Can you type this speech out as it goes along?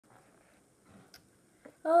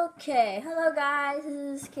Okay, hello guys,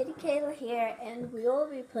 this is Kitty Kayla here, and we will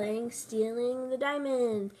be playing Stealing the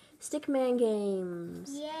Diamond Stickman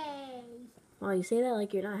games. Yay! Well, you say that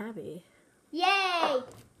like you're not happy. Yay!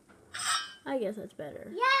 I guess that's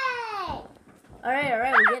better. Yay!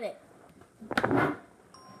 Alright, we get it.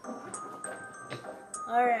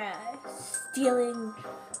 Alright, Stealing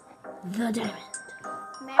the Diamond.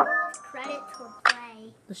 Remember those credits will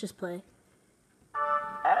play. Let's just play.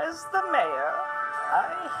 As the mayor,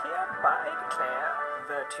 I hereby declare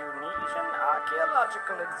the Tunisian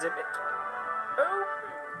archaeological exhibit open.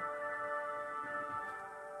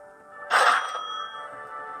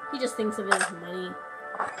 He just thinks of it as money.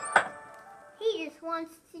 He just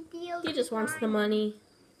wants to deal. He just wants the money.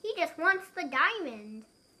 He just wants the diamond.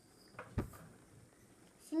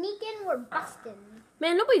 Sneaking, we're busting.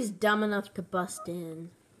 Man, nobody's dumb enough to bust in.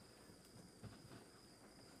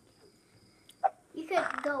 You could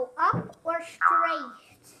go up or straight.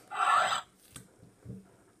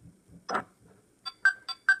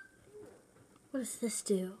 What does this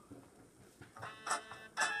do?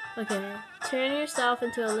 Okay, turn yourself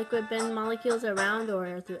into a liquid, bend molecules around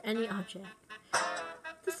or through any object.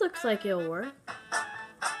 This looks like it'll work.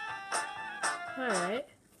 Alright.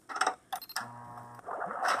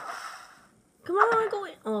 Come on, go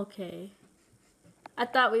in. Okay. I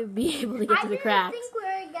thought we'd be able to get to the cracks. I didn't think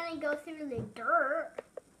we were gonna go through the dirt.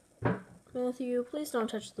 Matthew, please don't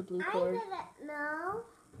touch the blue cord. I didn't know.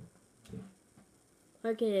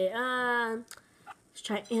 Okay, let's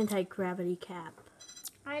try anti-gravity cap.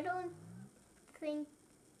 I don't think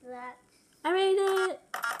that's I made it!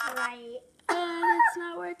 right. And it's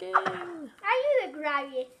not working. I do the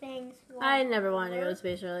gravity things. I never wanted to go to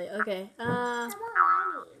space, really. Okay,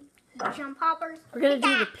 Jump hoppers. we're gonna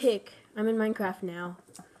do the pick. I'm in Minecraft now.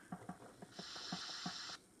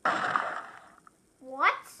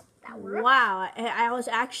 What? That works? Wow, I was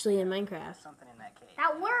actually in Minecraft. Something in that cake.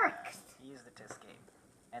 That works. He used it to escape,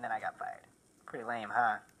 and then I got fired. Pretty lame,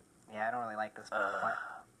 huh? Yeah, I don't really like this.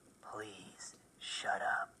 Please, shut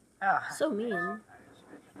up. Oh. So mean.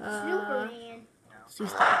 Superman.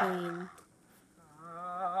 Cease the plane.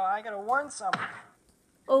 I gotta warn someone.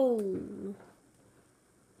 Oh.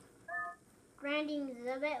 Grand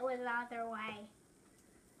exhibit was the other way.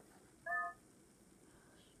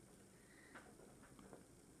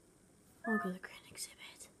 I'll go to the grand exhibit.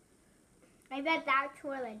 I bet that's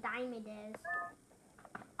where the diamond is.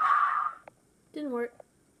 Didn't work.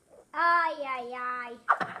 Ay, ay, ay.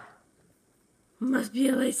 Must be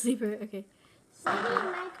a light sleeper. Okay. Maybe it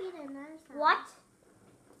might be the nurse. What?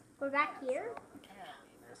 We're back here? Apparently,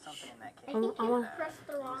 there's something in that I cake. think I you want- pressed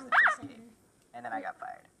the wrong button. And then I got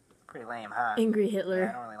fired. Pretty lame, huh? Angry Yeah, I Hitler.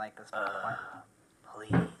 don't really like this.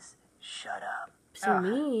 Please, shut up. So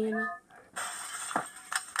mean.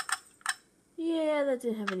 Yeah, that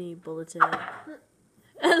didn't have any bullets in it.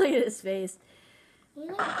 Look at his face. He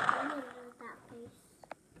looks funny with that face.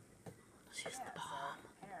 Let's use the bomb.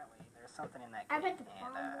 Apparently, there's something in that I cake. bet the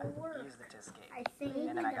bomb will work. He used it to escape. I think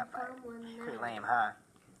And then I got fired. Pretty lame, huh?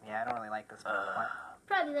 Yeah, I don't really like this.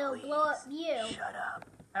 Probably they'll blow up you. Shut up.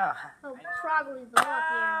 Oh. They'll probably blow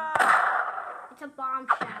up you. It's a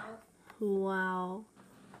bombshell. Wow.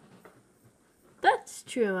 That's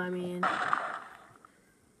true, I mean. How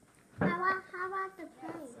about the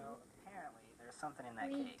plane? So apparently there's something in that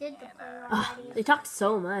We cake. did the and, plane Ugh, already. they talk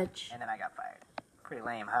so much. and then I got fired. Pretty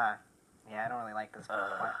lame, huh? Yeah, I don't really like this.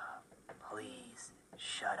 Please,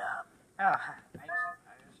 shut up. Oh.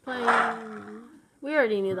 Playing. We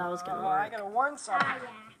already knew that was gonna I work. gotta warn someone. Ah, yeah.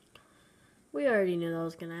 We already knew that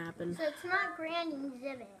was gonna happen. So it's not grand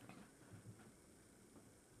exhibit.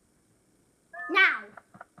 Now.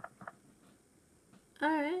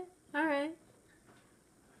 Alright, alright.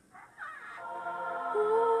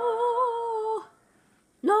 Ooh.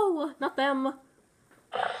 No, not them.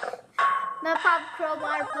 The pop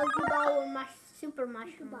crowbar, pokeball, or super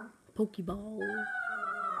mushroom. Pokeball.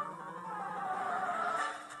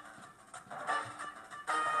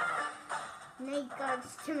 Night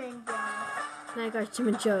guards Tim Joe. Night Guard Jim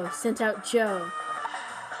and Joe sent out Joe.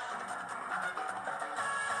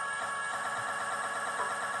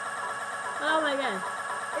 Oh my god.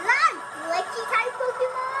 Is that a glitchy type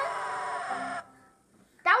Pokemon?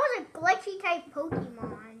 That was a glitchy type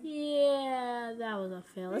Pokemon. Yeah, that was a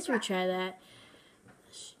fail. Let's retry that.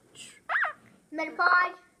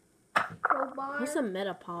 Metapod. Crowbar. What's a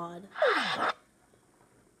Metapod?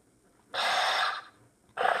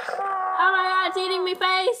 Oh my god, it's eating me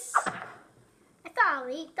face! I thought I'll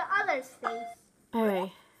eat the other's face.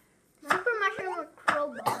 Alright. Super mushroom or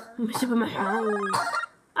crowbar. Super Mario.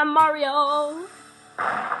 I'm Mario.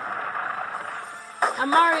 I'm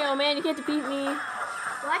Mario, man. You can't defeat me.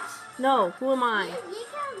 What? No, who am I? You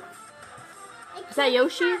can. Is that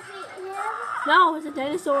Yoshi? Yeah. No, it's a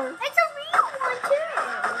dinosaur. It's a real one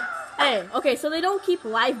too. Hey, okay, so they don't keep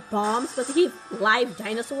live bombs, but they keep live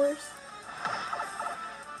dinosaurs.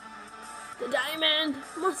 The diamond!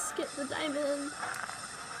 Must get the diamond.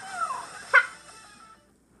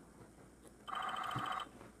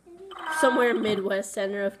 Somewhere Midwest,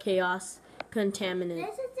 center of chaos, contaminant.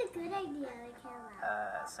 This is a good idea,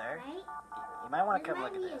 Kayla. Sir? Right? You might want to come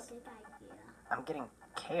look Might be at a this. good idea. I'm getting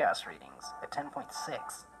chaos readings at 10.6.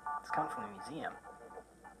 It's coming from the museum.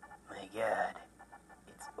 My god.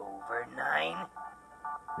 It's over 9.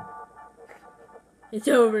 It's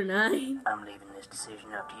over 9. I'm leaving this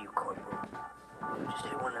decision up to you, Corporal. Just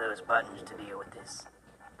hit one of those buttons to deal with this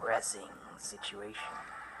pressing situation.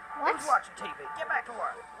 What? Who's watching TV? Get back to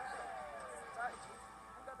work.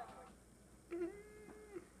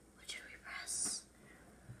 What should we press?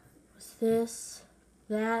 What's this?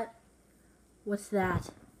 That? What's that?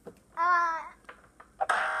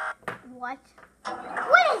 What?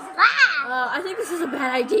 What is that? I think this is a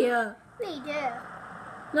bad idea. We do.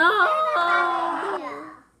 No! Yeah.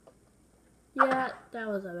 Yeah, that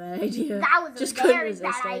was a bad idea. That was Just a couldn't very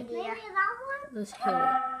resist bad it. idea. Maybe that one? Let's hit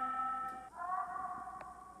it.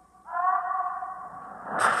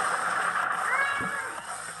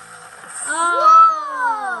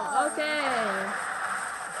 Oh! Okay.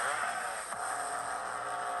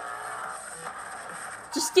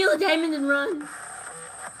 Just steal a diamond and run.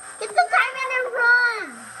 Get the diamond and run.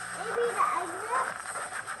 Maybe the exit.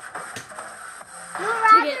 You'd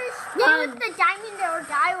rather it. stay Run. with the diamond or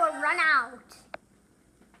die or run out.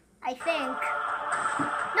 I think.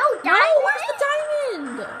 No No, diamond. where's the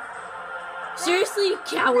diamond? Seriously,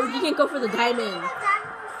 coward, you can't go for the diamond. The diamond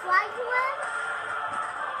fly to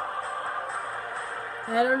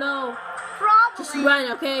it? I don't know. Probably. Just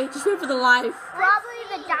run, okay? Just run for the life. Probably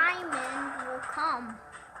the diamond will come.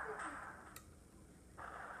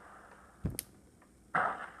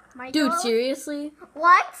 Michael? Dude, seriously?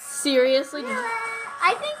 What? Seriously?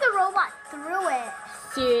 I think the robot threw it.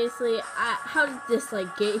 Seriously? How did this,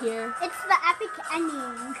 like, get here? It's the epic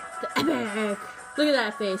ending. The epic. Look at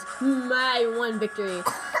that face. I won victory.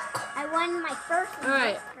 I won my first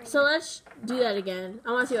Alright, victory. so let's do that again.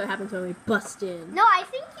 I want to see what happens when we bust in. No, I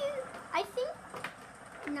think.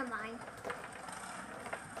 Never mind.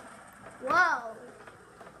 Whoa.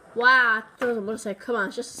 Wow, that was a motorcycle. Come on,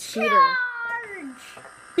 it's just a scooter. Charge!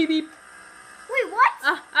 Beep beep. Wait, what?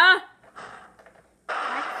 Ah! What?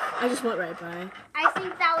 I just went right by. I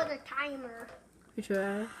think that was a timer. You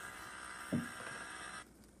try.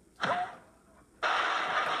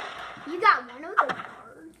 You got one of those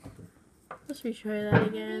cards. Let's retry that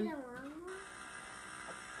again.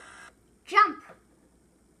 Jump.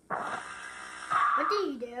 What do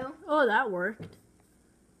you do? Oh, that worked.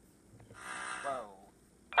 Whoa.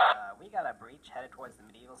 We got a breach headed towards the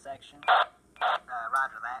medieval section.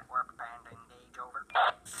 Roger that. We're preparing to engage. Over.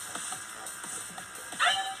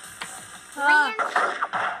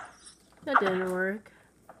 Ah, that didn't work.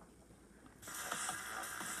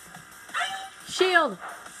 Shield!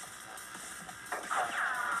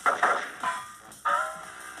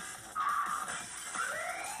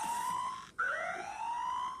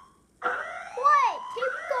 What?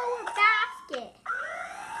 Take basket.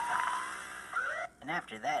 And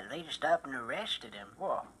after that, they just up and arrested him.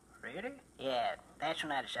 Whoa, really? Yeah, that's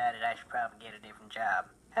when I decided I should probably get a different job.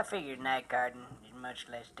 I figured night guarding is much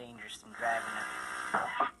less dangerous than driving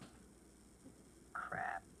a...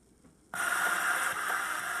 Crap.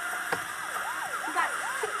 You got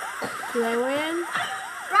Did I win?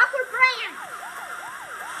 Rocker brand.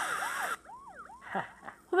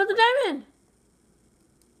 What about the diamond?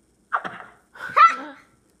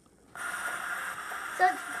 So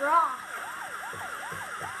it's rock.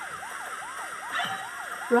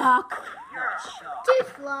 Rock. You're a shock. Too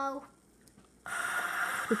slow.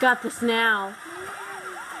 We got this now.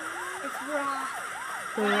 It's rock.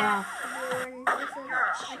 The rock. This is a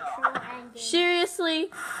true ending. Seriously?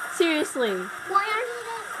 Seriously. Why aren't you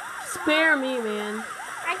there? Spare me, man.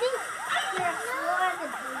 I think you're slower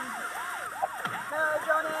than me. No,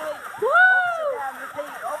 Johnny! Woo! Upside down,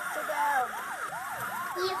 repeat, upside down.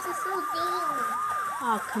 He has to slow down.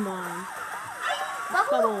 Oh, come on. Bubble.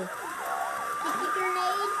 Bubble. Sticky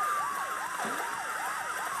grenade.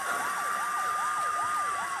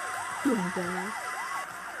 Oh, God.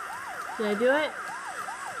 Did I do it?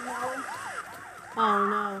 No. Oh,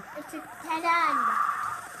 no. It's a dead end.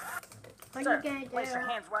 What Sir, are you gonna do? place your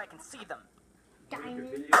hands where I can see them.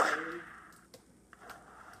 Diamond.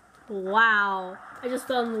 Wow. I just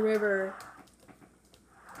fell in the river.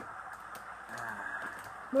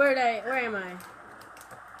 Where am I?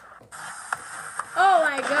 Oh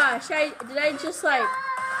my gosh! Did I just like?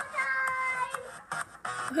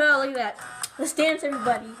 Oh, look at that! Let's dance,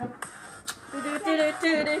 everybody! Let's return to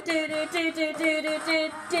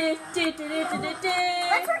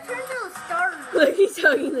the start. Look, he's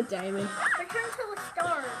hugging the diamond. Return to the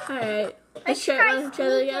start. All right, Let's try that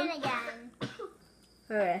again.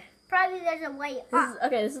 All right. Probably there's a way This up. is,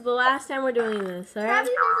 okay, this is the last time we're doing this. All right.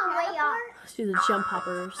 Probably there's a way up. Let's do the jump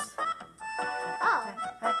hoppers. Oh.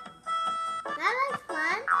 That looks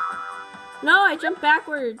fun. No, I jumped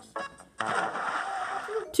backwards.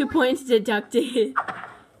 2 points deducted.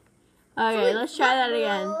 Okay, let's try that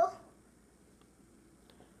again.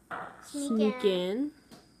 Sneak in.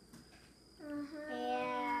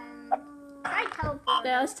 And try teleport.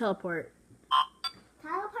 Yeah, let's teleport.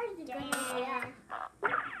 Teleport is a good idea.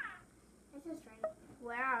 This is right.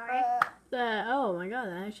 Where are we? Oh my god,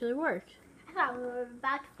 that actually worked. I thought we were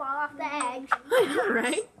about to fall off the edge. I know,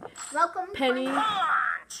 right? Welcome, Penny,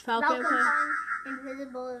 Falcon, Welcome, fun,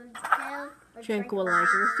 invisibility pill. or Tranquilizer.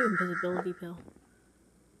 Let's do invisibility pill.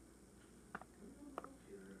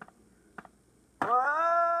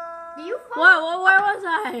 Did you fall? Whoa, where was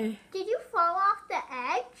I? Did you fall off the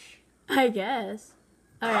edge? I guess.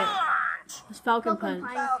 Alright. Let's Falcon Punch.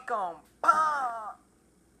 Falcon punch.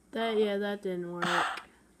 That didn't work.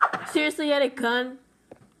 Seriously, you had a gun?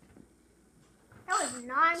 That was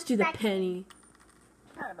non. Let's do the penny.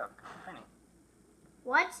 Ah, look, Penny.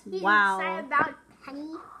 What? He Wow. didn't say about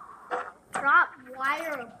penny. Drop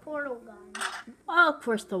wire or portal gun. Oh, of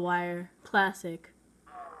course, the wire. Classic.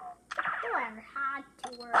 Whatever had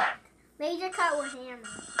to work. Laser cut or hammer.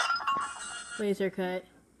 Laser cut.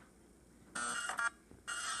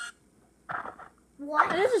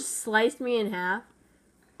 What? It just sliced me in half.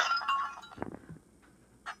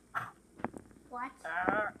 What?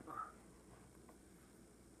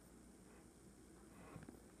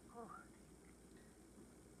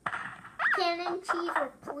 Cannon, cheese,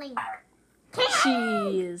 or plink?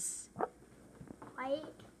 Cheese. Right?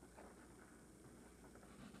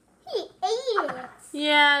 He ate it.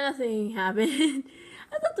 Yeah, nothing happened.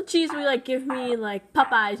 I thought the cheese would like give me like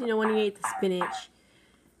Popeyes, you know, when he ate the spinach.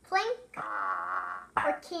 Plink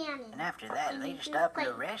or cannon? And after that, And they you just can stopped and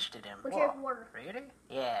play arrested him. which Whoa, is worse. really?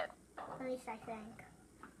 Yeah. At least I think.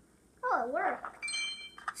 Oh, it worked.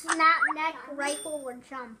 Snap, neck, rifle, or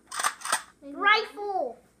jump?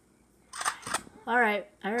 Rifle! Alright,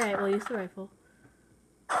 we'll use the rifle.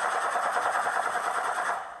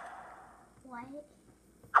 What?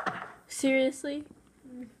 Seriously?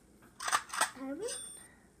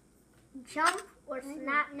 Jump or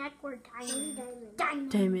snap, neck, or diamond?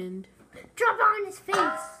 Diamond. Drop on his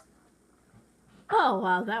face! Oh,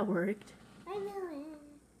 wow, that worked. I knew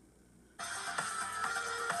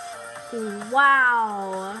it.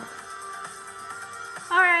 Wow.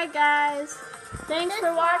 Alright, guys. Thanks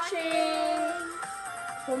for watching.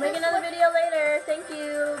 We'll make another video later. Thank you.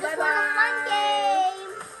 This was a Bye-bye. fun game!